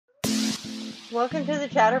Welcome to the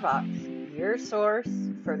Chatterbox, your source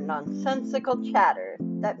for nonsensical chatter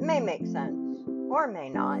that may make sense or may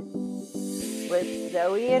not, with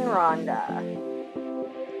Zoe and Rhonda.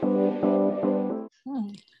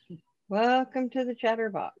 Welcome to the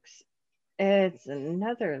Chatterbox. It's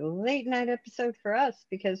another late night episode for us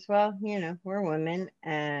because, well, we're women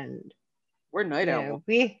and we're night owls.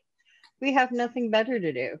 We have nothing better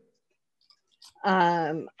to do.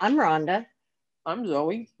 I'm Rhonda. I'm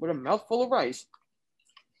Zoe with a mouthful of rice.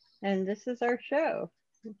 And this is our show.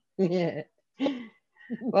 Yeah.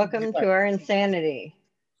 Welcome to our insanity.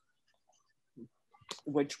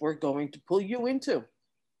 Which we're going to pull you into.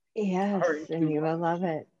 Yes, and you will love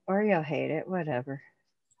it. Or you'll hate it, whatever.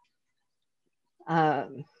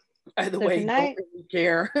 Either way, tonight, don't really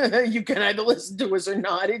care. You can either listen to us or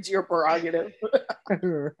not. It's your prerogative.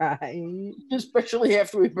 Right. Especially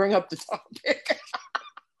after we bring up the topic.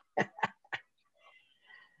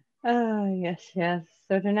 Oh, yes.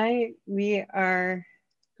 So tonight we are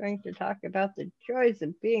going to talk about the joys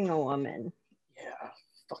of being a woman. Yeah,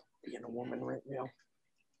 fuck being a woman right now.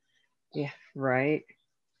 Yeah, right.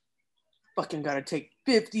 Fucking gotta take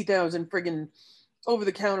 50,000 friggin'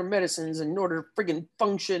 over-the-counter medicines in order to friggin'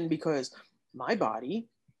 function because my body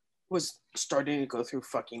was starting to go through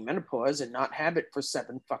fucking menopause and not have it for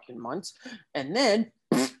 7 fucking months. And then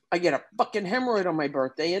I get a fucking hemorrhoid on my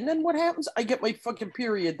birthday. And then what happens? I get my fucking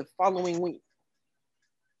period the following week.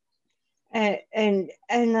 And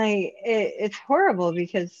it's horrible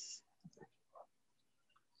because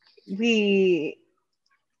we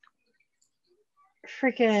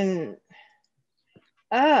freaking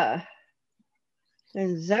and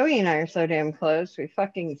Zoe and I are so damn close. We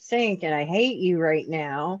fucking stink, and I hate you right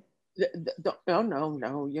now.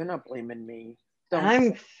 No, you're not blaming me.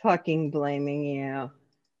 I'm fucking blaming you.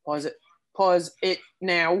 Pause it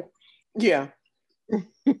now. Yeah.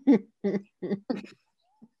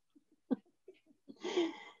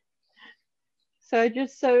 So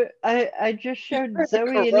I just showed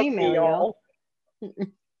Zoe an email, y'all.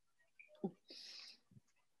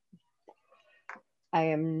 I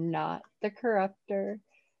am not the corruptor.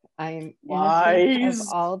 I am innocent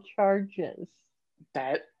of all charges.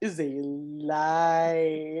 That is a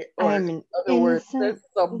lie. I am an innocent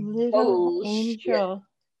little angel.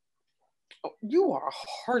 Oh, you are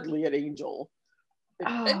hardly an angel. If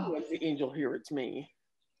anyone's the angel here, it's me.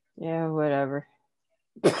 Yeah, whatever.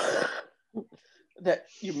 That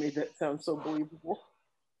you made that sound so believable.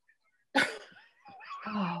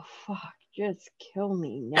 Oh fuck! Just kill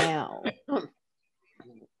me now.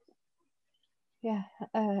 Yeah,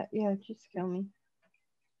 just kill me.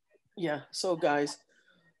 Yeah, so guys,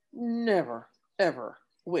 never, ever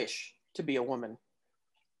wish to be a woman.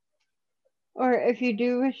 Or if you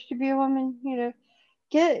do wish to be a woman,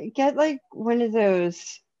 get like one of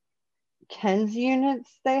those TENS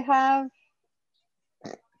units they have.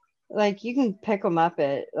 Like you can pick them up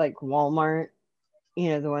at like Walmart,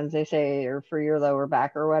 the ones they say are for your lower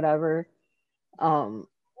back or whatever.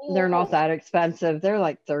 They're not that expensive. They're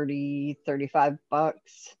like $30-$35.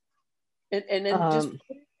 And then just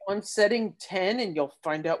on setting 10 and you'll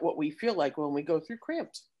find out what we feel like when we go through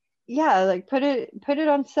cramps. Yeah, like put it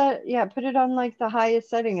on set. Yeah, put it on like the highest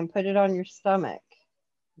setting and put it on your stomach.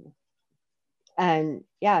 And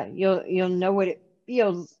yeah, you'll know what it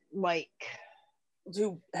feels like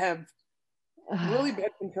to have really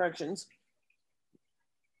bad contractions,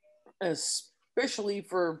 especially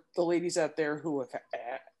for the ladies out there who have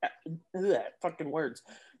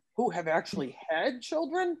who have actually had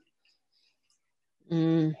children.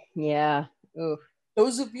 Yeah. Oof.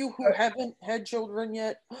 Those of you who haven't had children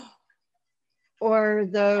yet, or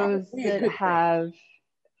those that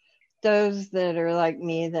are like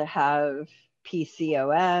me that have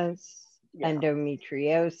PCOS,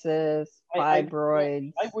 endometriosis,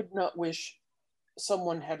 fibroids. I would not wish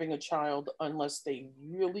someone having a child unless they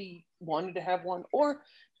really wanted to have one, or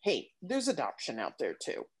hey, there's adoption out there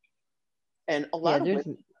too. And a lot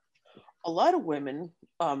of women,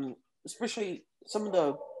 especially some of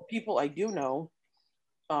the people I do know,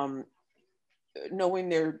 knowing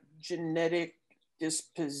their genetic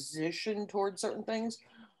disposition towards certain things,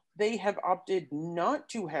 they have opted not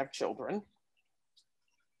to have children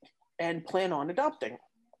and plan on adopting.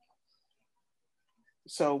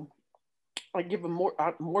 So I give them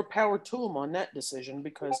more power to them on that decision,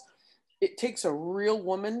 because it takes a real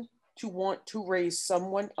woman to want to raise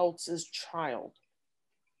someone else's child.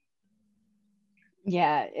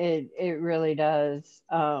 Yeah, it really does.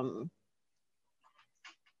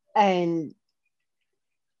 And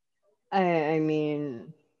I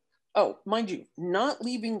mean, oh, mind you, not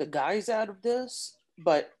leaving the guys out of this,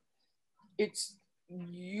 but it's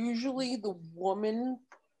usually usually the woman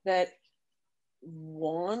that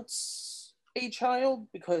wants a child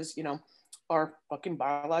because, our fucking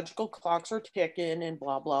biological clocks are ticking and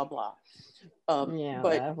blah, blah, blah. Yeah,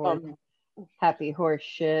 But, that happy horse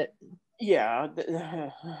shit. yeah,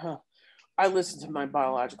 I listened to my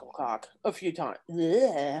biological clock a few times.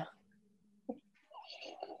 Yeah.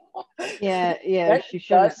 Yeah, she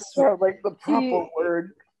should have. That sound like the proper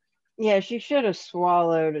word. Yeah, she should have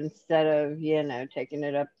swallowed instead of, taking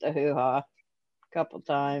it up the hoo-ha a couple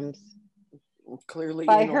times. Clearly,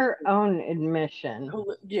 by her own admission.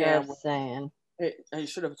 Yeah, just saying. I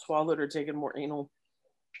should have swallowed or taken more anal.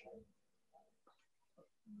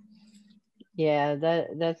 Yeah,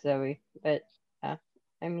 that's Zoe, but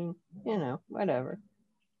I mean, whatever.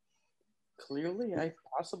 Clearly, I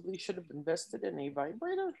possibly should have invested in a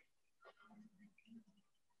vibrator.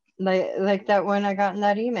 Like that one I got in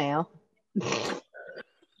that email. I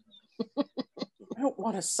don't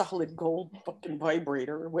want a solid gold fucking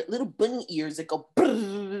vibrator with little bunny ears that go.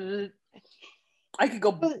 Brrr. I could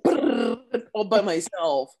go brrr all by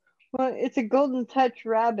myself. Well, it's a Golden Touch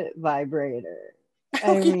rabbit vibrator.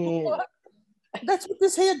 I mean, what? That's what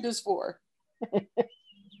this hand is for. And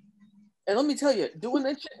let me tell you, doing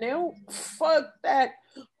that shit now, fuck that.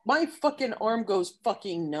 My fucking arm goes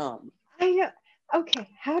fucking numb. I know. Okay,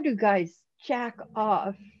 how do guys jack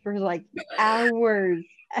off for like hours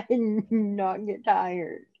and not get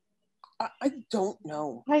tired? I don't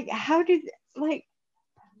know. Like, how did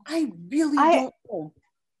I really don't know.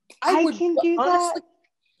 I can do honestly, that.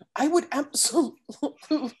 I would absolutely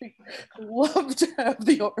love to have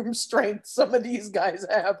the arm strength some of these guys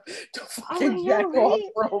have to fucking jack off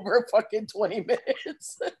for over fucking 20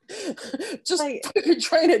 minutes. Just fucking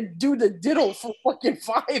trying to do the diddle for fucking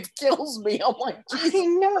 5 kills me. I'm like, Jesus. I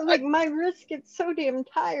know, like my wrist gets so damn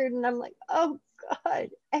tired, and I'm like, oh God.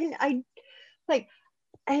 And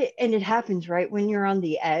and it happens right when you're on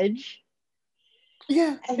the edge.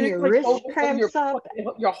 Yeah, and your wrist cramps up.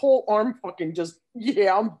 Your whole arm fucking just,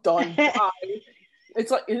 I'm done.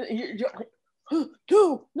 It's like, you're like,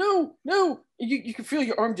 no. You can feel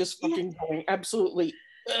your arm just fucking going absolutely.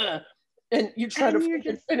 And you try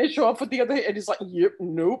to finish off with the other hand, and it's like, yep,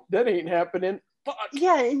 nope, that ain't happening. Fuck.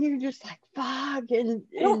 Yeah, and you're just like, fuck. And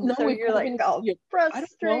I don't know so if you're like all frustrated.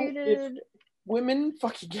 I don't know if women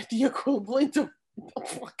fucking get the equivalent of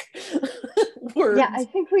fuck words. Yeah, I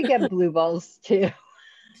think we get blue balls too.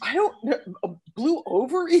 I don't know. Blue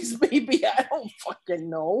ovaries, maybe. I don't fucking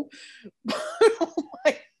know. Oh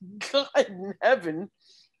my God in heaven.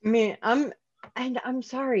 I mean, I'm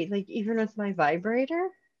sorry, like even with my vibrator,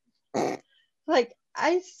 like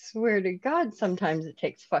I swear to God, sometimes it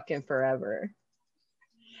takes fucking forever.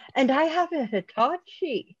 And I have a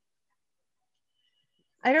Hitachi.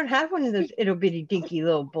 I don't have one of those ittle bitty dinky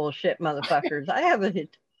little bullshit motherfuckers. I have a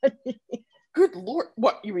Hitachi. Good Lord.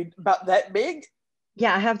 What, you mean about that big?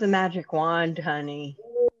 Yeah, I have the magic wand, honey.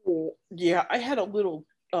 Oh, yeah, I had a little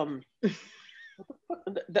that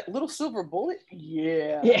little silver bullet.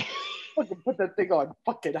 Yeah. Fucking put that thing on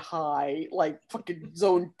fucking high, like fucking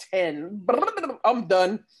zone 10. I'm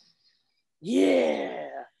done. Yeah.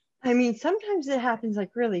 I mean, sometimes it happens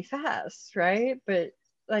like really fast, right? But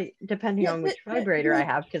like depending on which vibrator I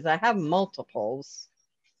have, because I have multiples.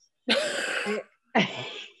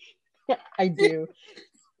 I do.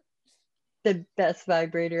 The best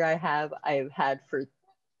vibrator I have had for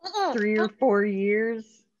 3 or 4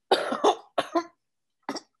 years.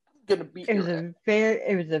 Gonna be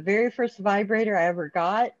it was the very first vibrator I ever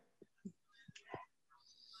got.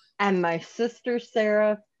 And my sister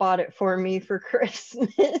Sarah bought it for me for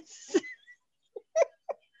Christmas.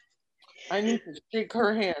 I need to shake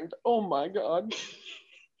her hand. Oh my God.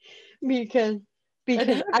 because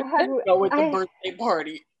I had go at the birthday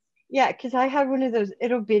party. Yeah, because I had one of those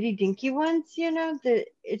ittle bitty dinky ones,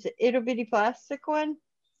 it's an ittle bitty plastic one.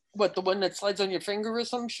 What, the one that slides on your finger or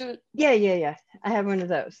some shit? Yeah. I have one of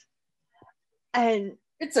those. And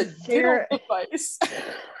it's a diddle device.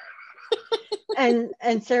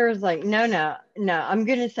 and Sarah's like, no, I'm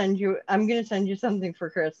gonna send you something for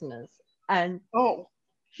Christmas. And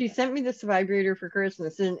she sent me this vibrator for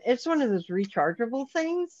Christmas, and it's one of those rechargeable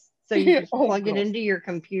things. So you just plug it into your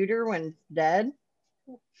computer when it's dead.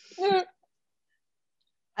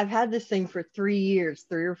 I've had this thing for 3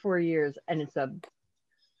 or 4 years, and it's the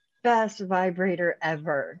best vibrator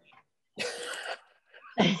ever.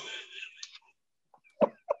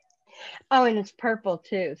 Oh, and it's purple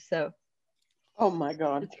too, so oh my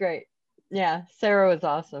God, it's great. Yeah, Sarah was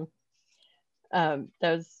awesome. That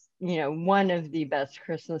was one of the best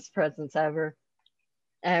Christmas presents ever.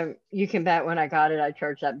 You can bet when I got it, I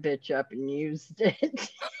charged that bitch up and used it.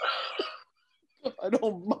 I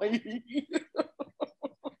don't mind.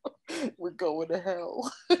 We're going to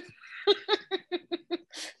hell.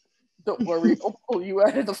 Don't worry, I'll pull you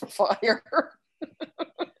out of the fire.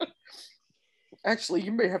 Actually,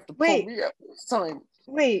 you may have to pull me out this time.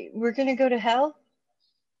 Wait, we're gonna go to hell?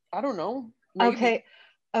 I don't know. Maybe.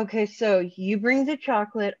 Okay, so you bring the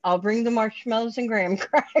chocolate, I'll bring the marshmallows and graham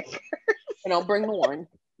crackers. And I'll bring the wine.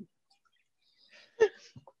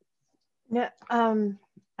 No,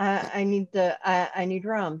 I need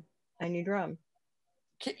rum. I need rum.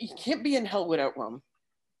 You can't be in hell without rum.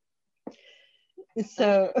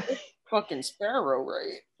 So fucking Sparrow,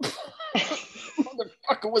 right?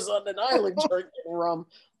 Motherfucker was on an island drinking rum.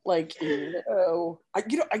 Like,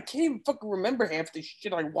 I can't even fucking remember half the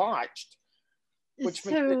shit I watched. Which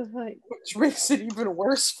makes it even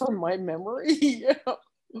worse from my memory.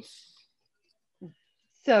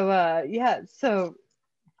 So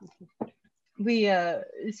we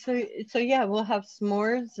we'll have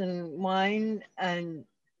s'mores and wine and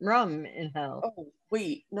rum in hell. Oh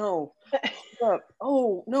wait, no.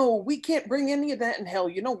 Oh no, we can't bring any of that in hell.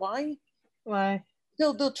 You know why? Why?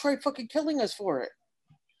 They'll try fucking killing us for it.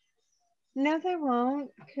 No, they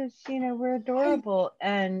won't, because we're adorable.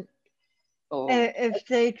 And if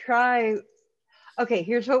they try, okay,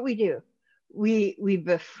 here's what we do: we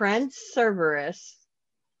befriend Cerberus,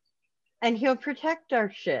 and he'll protect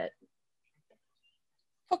our shit.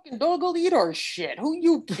 Fucking dog will eat our shit. Who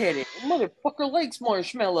you kidding? Motherfucker likes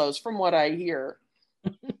marshmallows, from what I hear.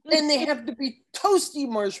 And they have to be toasty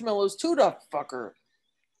marshmallows too, the fucker.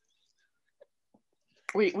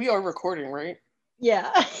 Wait, we are recording, right? Yeah.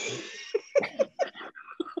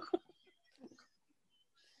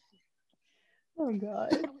 Oh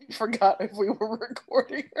God. I forgot if we were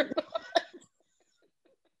recording or not.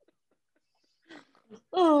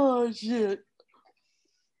 Oh shit.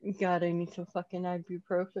 God, I need some fucking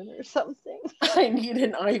ibuprofen or something. I need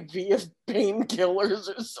an IV of painkillers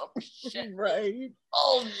or some shit. Right.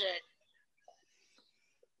 Oh shit.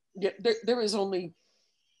 Yeah, there is only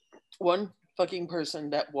one fucking person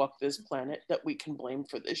that walked this planet that we can blame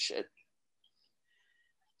for this shit.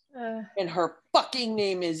 And her fucking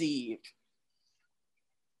name is Eve.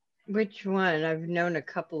 Which one? I've known a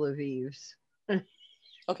couple of Eves.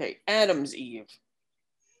 Okay, Adam's Eve.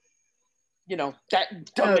 That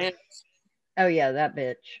dumbass. Oh yeah, that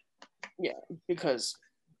bitch. Yeah, because.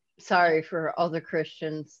 Sorry for all the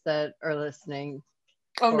Christians that are listening.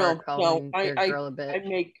 Oh no, girl a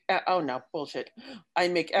bitch. Bullshit. I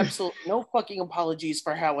make absolutely no fucking apologies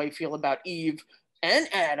for how I feel about Eve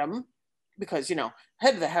and Adam, because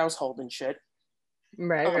head of the household and shit.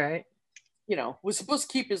 Right. Was supposed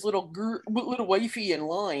to keep his little wifey in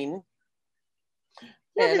line.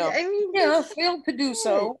 Yeah, and failed to do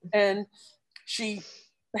so, and she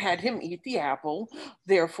had him eat the apple,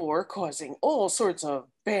 therefore causing all sorts of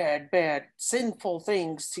bad, sinful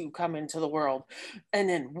things to come into the world. And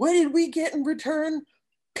then what did we get in return?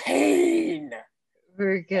 Pain.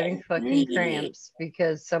 We're getting fucking cramps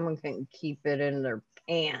because someone couldn't keep it in their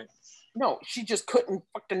pants. No, she just couldn't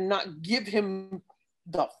fucking not give him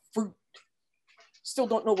the fruit. Still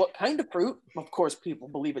don't know what kind of fruit. Of course, people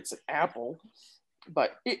believe it's an apple,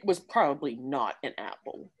 but it was probably not an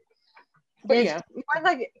apple. But it's more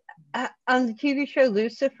like on the TV show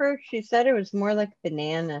Lucifer, she said it was more like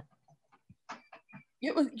banana.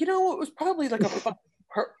 It was, it was probably like a the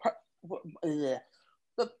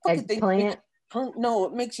fucking eggplant. Thing. No,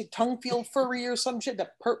 it makes your tongue feel furry or some shit.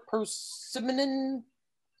 That persimmon.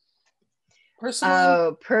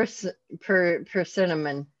 Oh,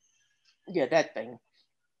 persimmon. Yeah, that thing.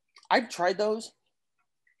 I've tried those.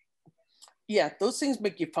 Yeah, those things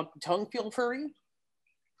make your fucking tongue feel furry.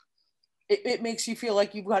 It makes you feel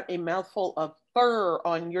like you've got a mouthful of fur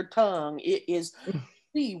on your tongue. It is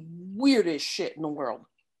the weirdest shit in the world.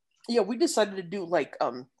 Yeah, we decided to do like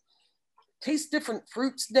taste different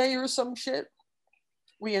fruits day or some shit.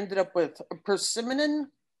 We ended up with a persimmon.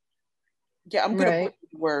 Yeah, I'm gonna put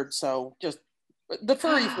the word, so just the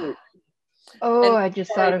furry fruit. Oh, I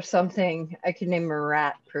just thought of something. I could name a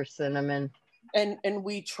rat persimmon. And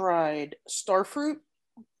we tried starfruit.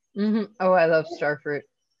 Mm-hmm. Oh, I love starfruit.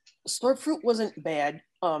 Starfruit wasn't bad.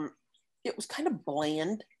 It was kind of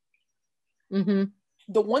bland. Mm-hmm.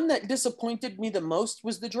 The one that disappointed me the most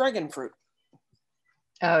was the dragon fruit.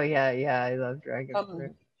 Oh yeah, I love dragon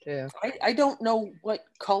fruit too. I don't know what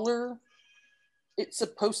color it's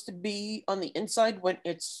supposed to be on the inside when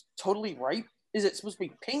it's totally ripe. Is it supposed to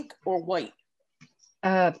be pink or white?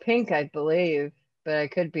 Pink, I believe, but I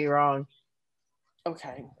could be wrong.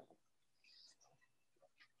 Okay.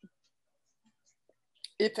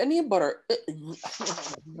 If any but our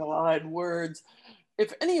God, words.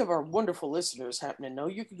 if any of our wonderful listeners happen to know,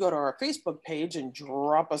 you could go to our Facebook page and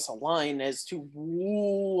drop us a line as to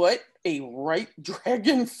what a ripe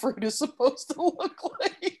dragon fruit is supposed to look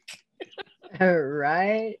like.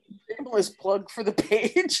 Right. Shameless plug for the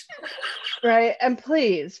page. Right. And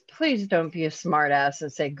please don't be a smart ass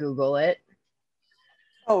and say Google it.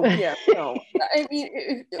 Oh, yeah. No. I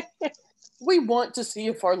mean, we want to see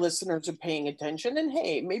if our listeners are paying attention, and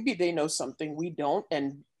hey, maybe they know something we don't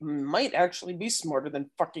and might actually be smarter than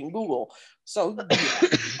fucking Google. So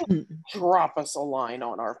yeah, drop us a line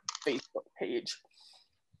on our Facebook page.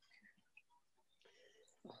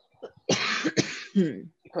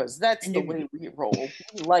 Because that's the way we roll.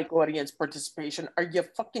 We like audience participation. Are you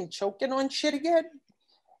fucking choking on shit again?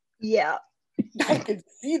 Yeah. I can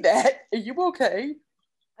see that. Are you okay?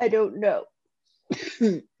 I don't know.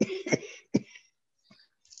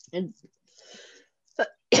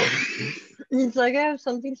 It's like I have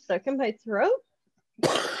something stuck in my throat.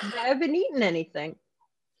 I haven't eaten anything.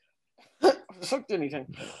 Sucked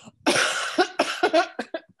anything.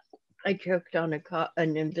 I choked on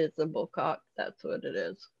an invisible cock. That's what it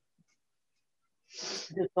is.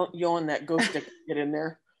 Just don't yawn, that ghost stick get in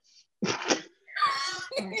there.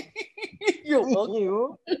 You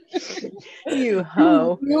hoe.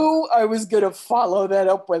 You knew I was going to follow that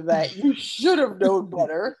up with that. You should have known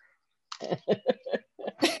better.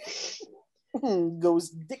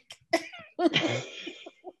 Ghost dick.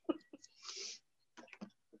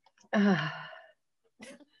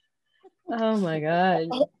 Oh my God.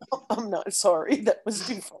 I'm not sorry. That was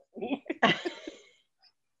too funny.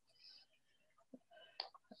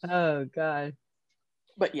 Oh God.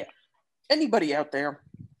 But yeah, anybody out there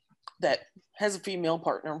that has a female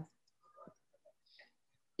partner,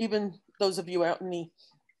 even those of you out in the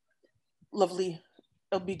lovely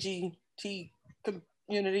LGBT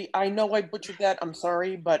community, I know I butchered that. I'm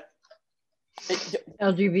sorry, but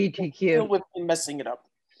LGBTQ. With messing it up.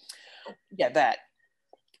 Yeah, that.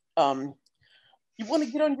 You want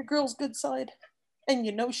to get on your girl's good side, and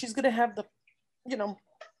you know she's gonna have the, you know,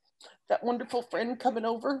 that wonderful friend coming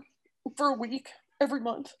over for a week every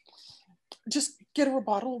month. Just get her a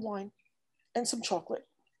bottle of wine and some chocolate.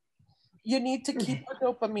 You need to keep her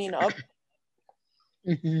dopamine up.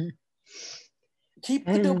 Mm-hmm. Keep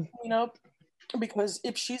the dopamine up, because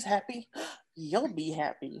if she's happy, you'll be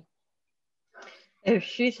happy. If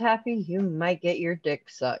she's happy, you might get your dick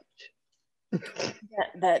sucked.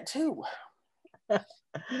 That too.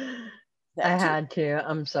 Had to.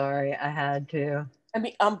 I'm sorry. I had to. I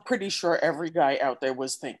mean, I'm pretty sure every guy out there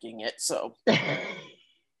was thinking it, so.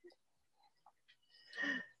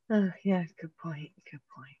 Oh, yeah, good point. Good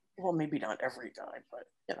point. Well, maybe not every guy, but,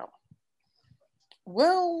 you know.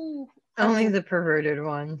 Well, only the perverted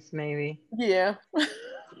ones, maybe. Yeah.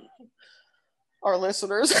 Our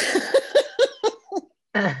listeners.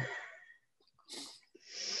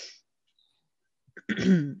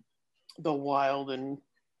 The Wild and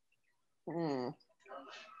the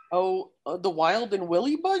Wild and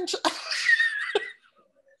Willie bunch.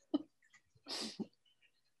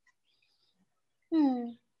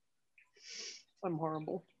 I'm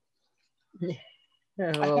horrible.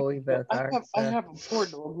 Oh, we both are. I have a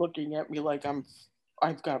portal looking at me like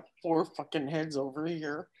I've got 4 fucking heads over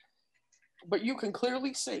here. But you can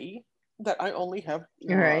clearly see that I only have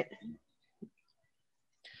one. Right.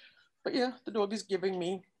 But yeah, the dog is giving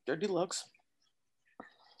me dirty looks.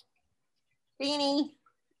 Beanie.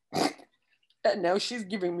 And now she's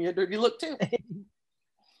giving me a dirty look too.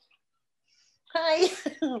 Hi.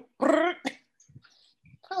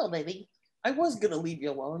 Hello, baby. I was going to leave you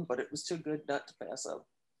alone, but it was too good not to pass up.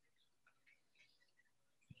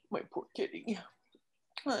 My poor kitty.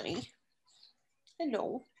 Hi.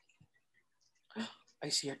 Hello. I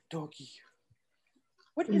see a doggy.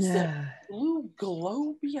 What is that blue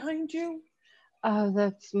glow behind you? Oh,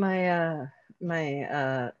 that's my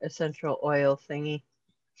essential oil thingy.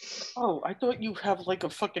 Oh, I thought you have like a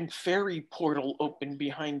fucking fairy portal open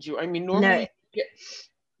behind you. I mean, normally,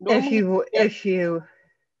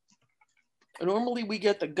 normally we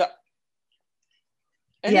get the gut.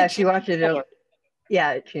 Yeah, if you watch it,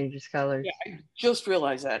 it changes colors. Yeah, I just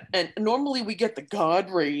realized that. And normally we get the God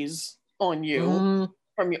rays on you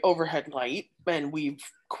from your overhead light, and we've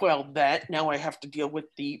quelled that. Now I have to deal with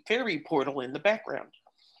the fairy portal in the background.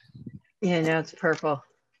 Yeah, now it's purple.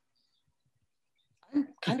 I'm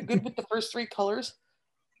kind of good with the first 3 colors.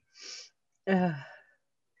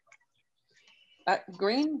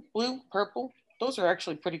 Green, blue, purple. Those are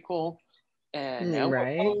actually pretty cool. And now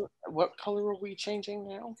what color are we changing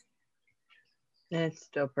now? It's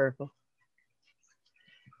still purple.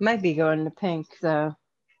 Might be going to pink though.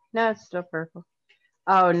 No, it's still purple.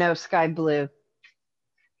 Oh no, sky blue.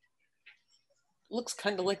 looks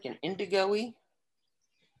kind of like an indigo-y.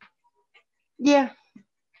 Yeah.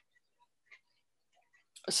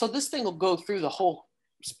 So this thing will go through the whole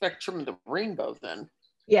spectrum of the rainbow then.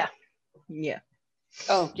 Yeah. Yeah.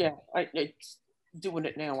 Oh yeah, it's doing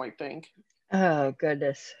it now, I think. Oh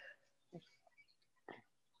goodness.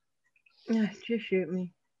 Just shoot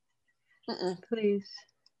me. Mm-mm, Please.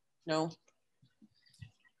 no.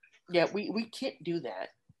 Yeah, we can't do that.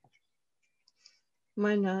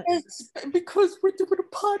 Why not? It's because we're doing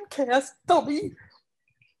a podcast, dummy.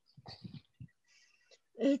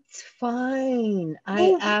 It's fine.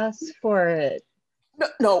 I asked for it. No,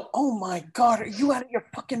 no, oh my God, are you out of your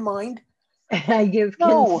fucking mind? I give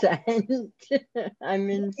No. consent. I'm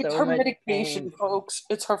in It's so her much medication, pain. folks.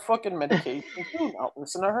 It's her fucking medication. Do not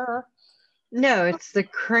listen to her. No, it's the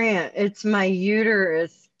cramp. It's my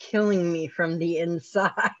uterus killing me from the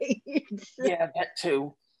inside. Yeah, that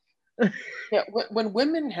too. Yeah, when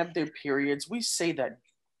women have their periods, we say the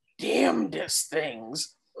damnedest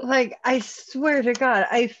things. Like, I swear to God,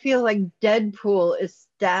 I feel like Deadpool is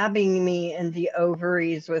stabbing me in the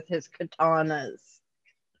ovaries with his katanas.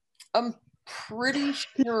 I'm pretty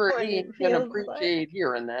sure What he it ain't gonna feels like. appreciate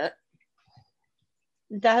hearing that.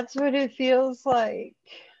 That's what it feels like.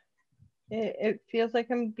 It feels like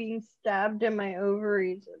I'm being stabbed in my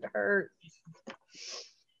ovaries. It hurts.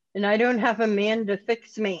 And I don't have a man to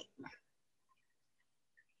fix me.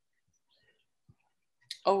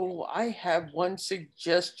 Oh, I have one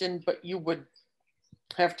suggestion, but you would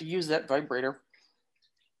have to use that vibrator.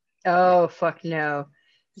 Oh, fuck no.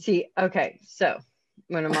 See, okay, so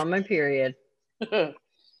when I'm on my period,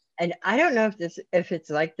 and I don't know if it's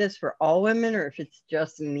like this for all women or if it's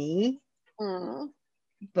just me,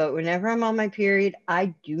 but whenever I'm on my period,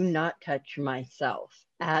 I do not touch myself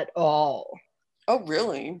at all. Oh,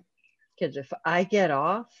 really? Because if I get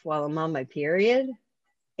off while I'm on my period,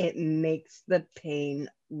 it makes the pain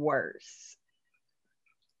worse.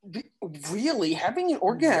 Really? Having an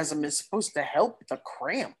orgasm is supposed to help the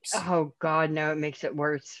cramps. Oh God, no, it makes it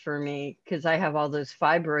worse for me because I have all those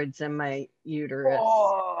fibroids in my uterus.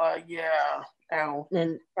 Oh, yeah. Ow.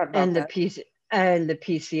 And the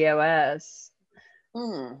PCOS.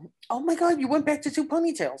 Oh my God, you went back to 2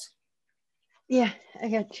 ponytails. Yeah, I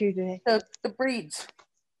got 2 today. The braids.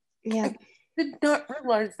 Yeah. I did not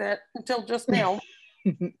realize that until just now.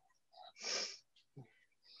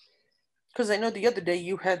 Because I know the other day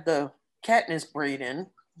you had the Katniss braid in.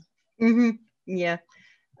 Yeah.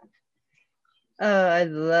 Oh, I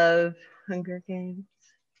love Hunger Games.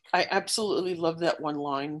 I absolutely love that one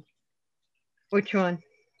line. Which one?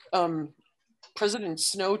 President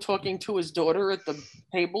Snow talking to his daughter at the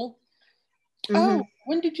table. Oh,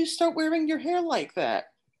 when did you start wearing your hair like that?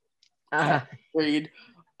 Braid.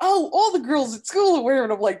 Oh, all the girls at school are wearing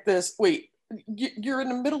them like this. Wait, you're in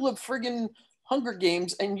the middle of friggin' Hunger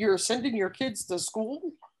Games and you're sending your kids to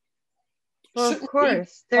school? Well, Shouldn't of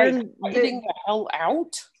course. they, like, hiding the hell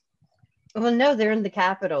out? Well, no, they're in the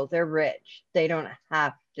capital. They're rich. They don't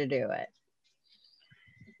have to do it.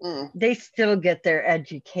 They still get their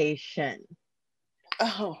education.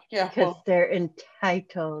 Oh, yeah. Because they're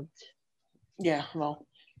entitled. Yeah, well,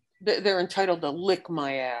 they're entitled to lick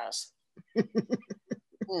my ass.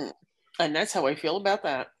 And that's how I feel about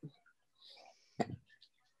that.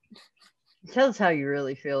 Tell us how you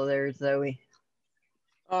really feel there, Zoe.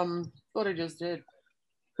 What I just did.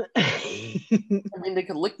 I mean, they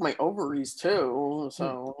can lick my ovaries too,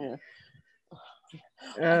 so yeah.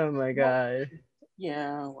 Oh my God.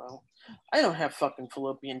 Yeah, well, I don't have fucking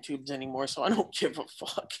fallopian tubes anymore, so I don't give a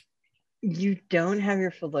fuck. You don't have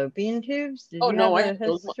your fallopian tubes? Did you no, have I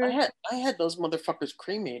had those motherfuckers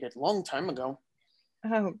cremated a long time ago.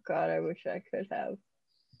 Oh God, I wish I could have.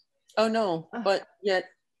 Oh no, but yet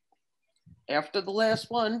after the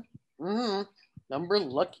last one, lucky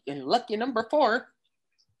number 4.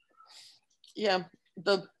 Yeah,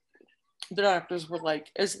 the doctors were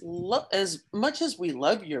like, as much as we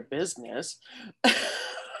love your business,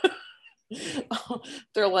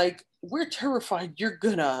 they're like, we're terrified you're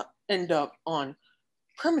gonna end up on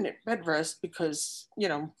permanent bed rest because,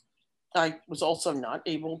 I was also not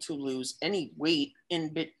able to lose any weight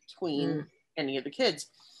in between any of the kids.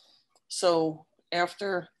 So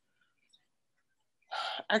actually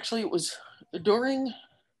it was during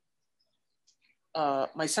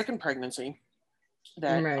my second pregnancy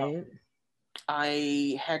that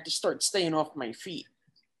I had to start staying off my feet.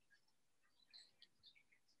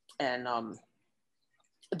 And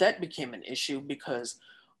that became an issue because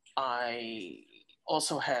I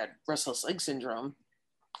also had restless leg syndrome,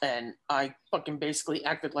 and I fucking basically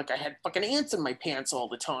acted like I had fucking ants in my pants all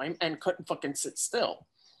the time and couldn't fucking sit still.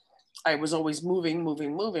 I was always moving.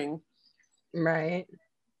 Right.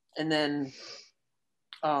 And then,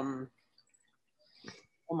 oh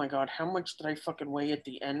my God, how much did I fucking weigh at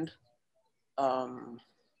the end? Um,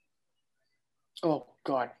 oh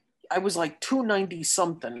God, I was like 290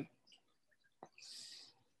 something.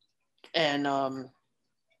 And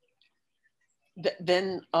th-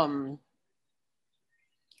 then um,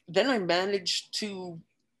 then I managed to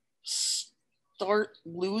start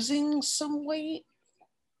losing some weight.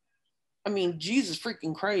 I mean, Jesus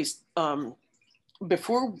freaking Christ.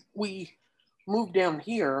 Before we moved down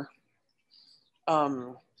here,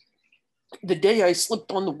 um, the day I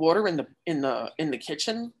slipped on the water in the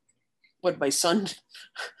kitchen when my son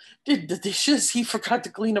did the dishes, he forgot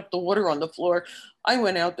to clean up the water on the floor. I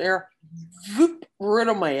went out there, whoop, right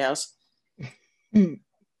on my ass,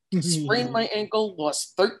 sprained my ankle,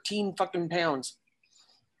 lost 13 fucking pounds.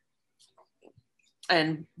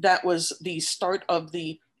 And that was the start of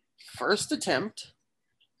the first attempt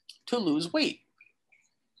to lose weight.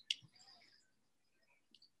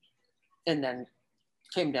 And then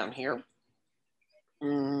came down here.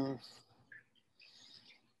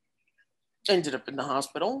 Ended up in the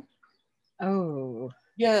hospital. Oh.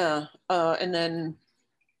 Yeah. And then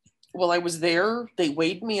while I was there, they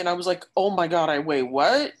weighed me and I was like, oh my God, I weigh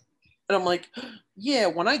what? And I'm like, yeah,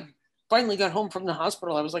 when I finally got home from the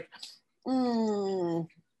hospital, I was like,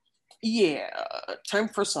 yeah, time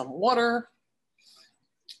for some water,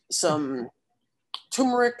 some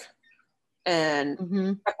turmeric,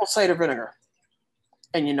 and apple cider vinegar.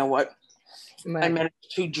 And you know what? Right. I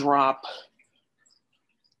managed to drop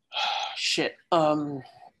shit.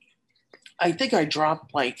 I think I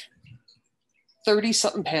dropped like 30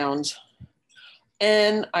 something pounds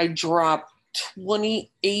and I dropped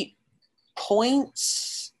 28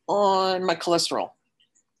 points on my cholesterol.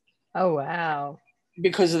 Oh, wow.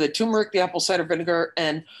 Because of the turmeric, the apple cider vinegar,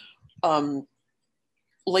 and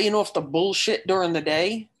laying off the bullshit during the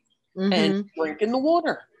day and drinking the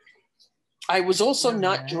water. I was also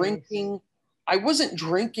not drinking, I wasn't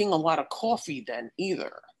drinking a lot of coffee then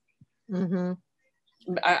either.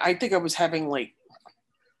 I think I was having like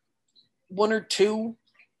 1 or 2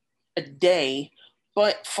 a day,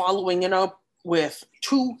 but following it up with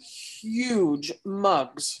 2 huge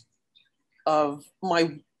mugs of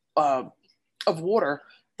my of water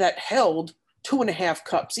that held 2.5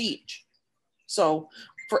 cups each. So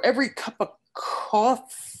for every cup of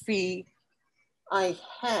coffee I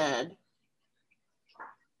had,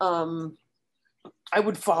 I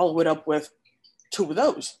would follow it up with 2 of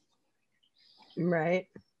those. Right.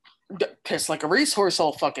 Piss like a racehorse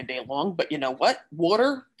all fucking day long, but you know what?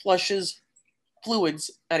 Water flushes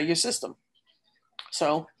fluids out of your system.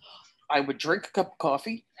 So I would drink a cup of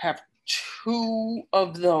coffee, have 2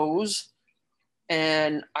 of those,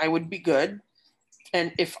 and I would be good.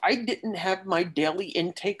 And if I didn't have my daily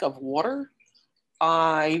intake of water,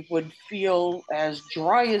 I would feel as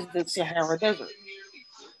dry as the Sahara Desert,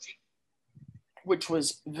 which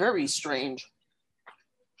was very strange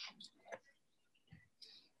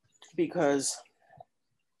because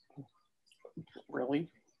really,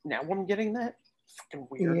 now I'm getting that fucking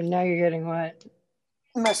weird. Now you're getting what?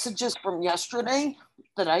 Messages from yesterday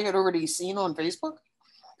that I had already seen on Facebook.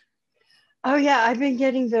 Oh yeah, I've been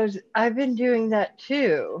getting those. I've been doing that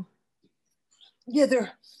too. Yeah,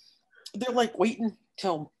 they're like waiting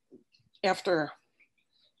till after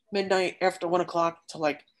midnight, after 1 o'clock to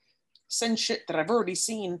like send shit that I've already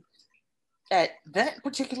seen at that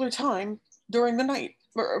particular time during the night,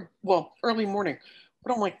 or well, early morning.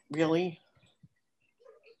 But I'm like, really?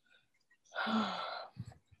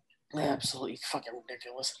 Absolutely fucking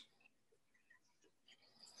ridiculous.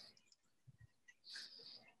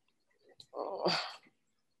 Oh.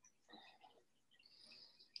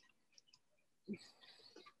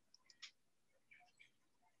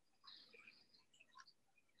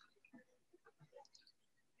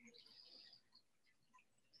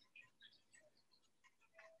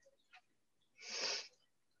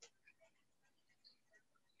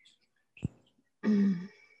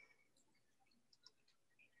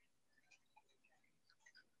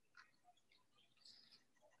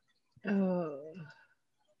 Oh.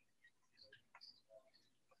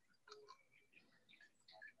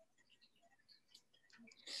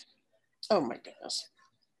 Oh my goodness.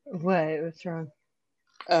 What? What's wrong?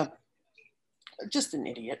 Just an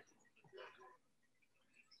idiot.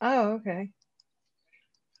 Oh, okay.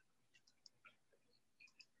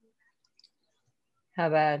 How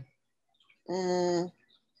bad?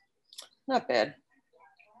 Not bad.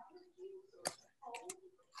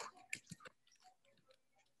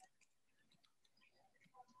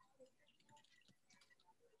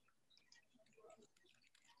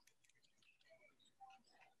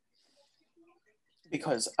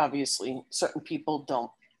 because obviously certain people don't,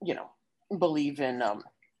 believe in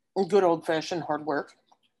good old fashioned hard work.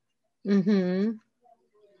 Mm-hmm.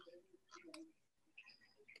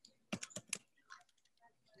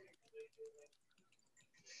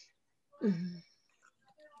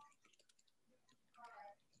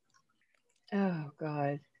 Oh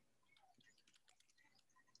God.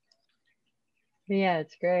 But yeah,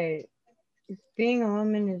 it's great. Being a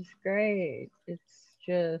woman is great. It's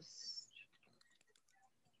just,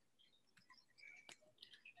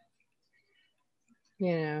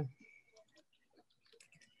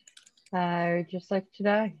 I would just like to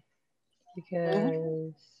die Mhm.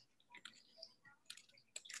 because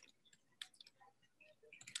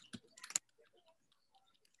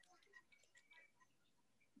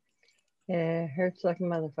it hurts like a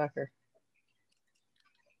motherfucker.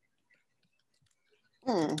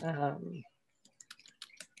 Mm. Um,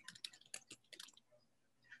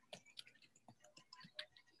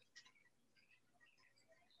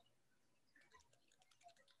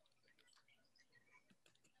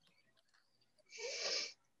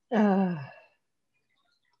 uh,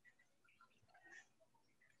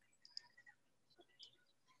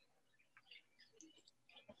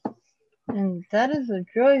 and that is the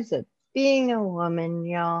joys of being a woman,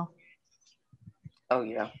 y'all. Oh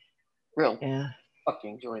yeah, real Yeah,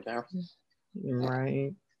 fucking joy there.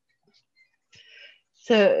 right.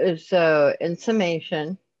 So in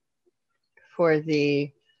summation, for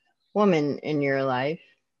the woman in your life,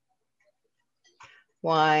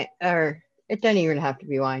 wine, or it doesn't even have to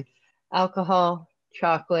be wine, alcohol,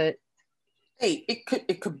 chocolate. Hey,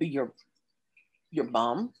 it could be your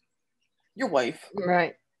mom, your wife.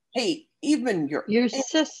 Right. Hey, even your Your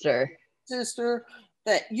sister. sister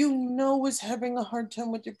that you know is having a hard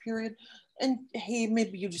time with your period, and hey,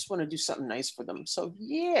 maybe you just want to do something nice for them. So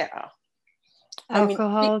yeah, I mean,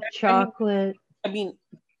 Alcohol, I mean, chocolate. I mean,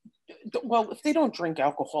 well, if they don't drink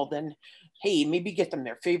alcohol, then hey, maybe get them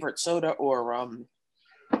their favorite soda or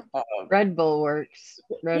uh, Red Bull works.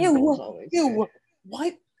 Red Bull's ew, always good. ew,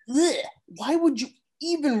 why, bleh, why would you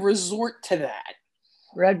even resort to that?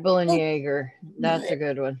 Red Bull and Oh, Jaeger. That's bleh. a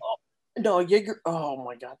good one. Oh, no, Jaeger. Oh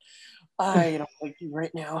my god, I don't like you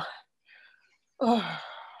right now. Oh,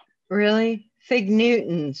 Really? Fig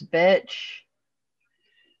Newtons, bitch.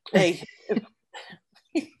 hey,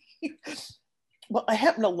 well, I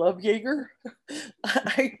happen to love Jaeger.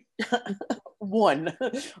 I one,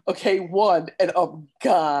 okay, one, and I'm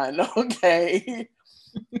gone. Okay,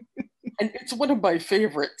 and it's one of my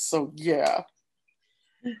favorites. So yeah.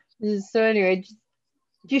 So anyway, just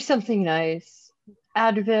do something nice.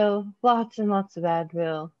 Advil, lots and lots of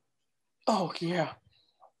Advil. Oh yeah.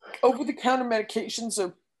 Over the counter medications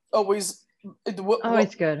are always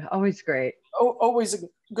Always good. Always great. always a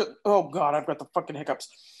good. Oh god, I've got the fucking hiccups.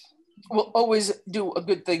 Will always do a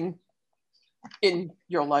good thing in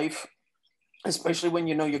your life, especially when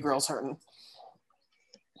you know your girl's hurting.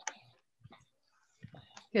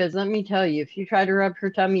 Because let me tell you, if you try to rub her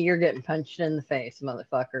tummy, you're getting punched in the face,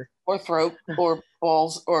 motherfucker. Or throat or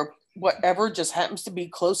balls or whatever just happens to be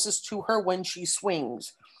closest to her when she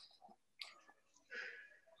swings.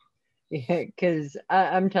 Yeah, because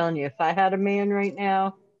I'm telling you, if I had a man right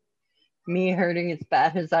now, me hurting as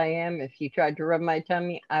bad as I am, if he tried to rub my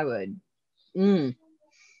tummy, I would. You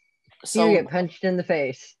So, get punched in the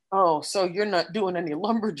face. oh, so you're not doing any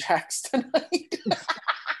lumberjacks tonight?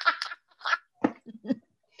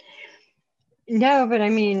 No, but I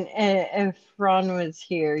mean, if Ron was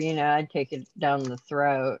here, I'd take it down the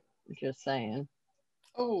throat. Just saying.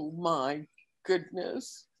 Oh my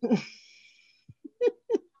goodness. Good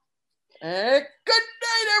night,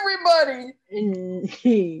 everybody.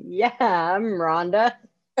 Yeah, I'm Rhonda.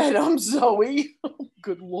 And I'm Zoe.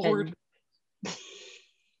 Good Lord.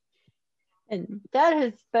 And that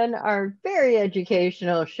has been our very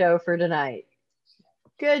educational show for tonight.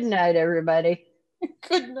 Good night, everybody.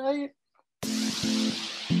 Good night.